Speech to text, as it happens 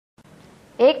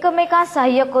एकमेका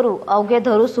सहाय्य करू अवघे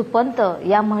धरू सुपंत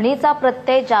या म्हणीचा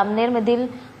प्रत्यय जामनेरमधील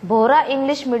बोहरा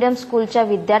इंग्लिश मीडियम स्कूलच्या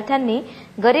विद्यार्थ्यांनी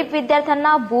गरीब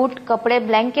विद्यार्थ्यांना बूट, कपडे,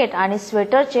 ब्लँकेट आणि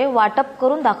स्वेटरचे वाटप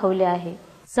करून दाखवले आहे।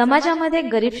 समाजामध्ये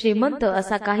गरीब श्रीमंत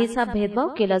असा काहीसा भेदभाव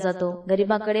केला जातो।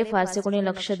 गरीबाकडे फारसे कोणी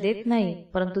लक्ष देत नाही,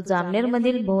 परंतु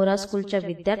जामनेरमधील बोहरा स्कूलच्या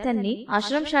विद्यार्थ्यांनी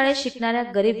आश्रमशाळेत शिकणाऱ्या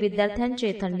गरीब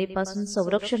विद्यार्थ्यांचे थंडीपासून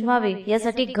संरक्षण व्हावे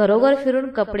यासाठी घरोघर फिरून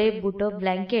कपडे, बूट,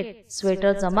 ब्लँकेट,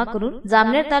 स्वेटर जमा करून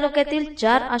जामनेर तालुक्यातील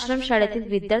 4 आश्रमशाळेतील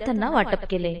विद्यार्थ्यांना वाटप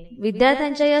केले।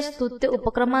 विद्यार्थ्यांच्या या स्तुत्य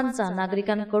उपक्रमांचा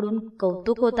नागरिकांकडून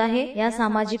कौतुक होत आहे। या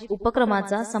सामाजिक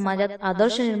उपक्रमाचा समाजात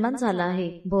आदर्श निर्माण झाला आहे।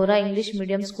 बोहरा इंग्लिश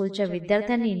मीडियम स्कूलच्या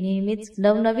विद्यार्थ्यांनी नेहमीच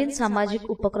नवनवीन सामाजिक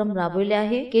उपक्रम राबविले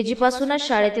आहे। केजी पासूनच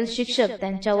शाळेतील शिक्षक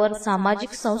त्यांच्यावर सामाजिक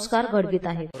संस्कार घडवित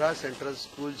आहेत। बोहरा सेंट्रल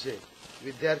स्कूलचे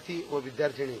विद्यार्थी व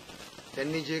विद्यार्थिनी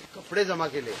त्यांनी जे कपडे जमा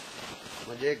केले,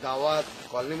 म्हणजे गावात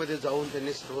कॉलनीमध्ये जाऊन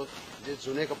त्यांनी सर्व जे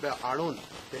जुने कपडे आणून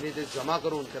त्यांनी ते जमा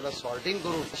करून त्याला सॉर्टिंग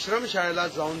करून आश्रमशाळेला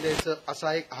जाऊन द्यायचं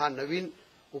असा एक हा नवीन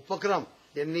उपक्रम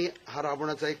यांनी हा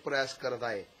राबवण्याचा एक प्रयास करत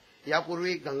आहे।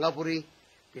 यापूर्वी गंगापुरी,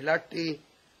 पिलाट्टी,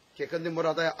 केकंदीमुर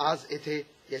आता आज येथे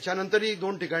याच्यानंतरही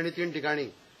 2 ठिकाणी 3 ठिकाणी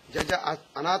ज्या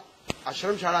अनाथ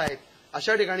आश्रमशाळा आहेत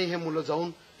अशा ठिकाणी हे मुलं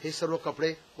जाऊन हे सर्व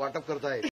कपडे वाटप करत आहेत।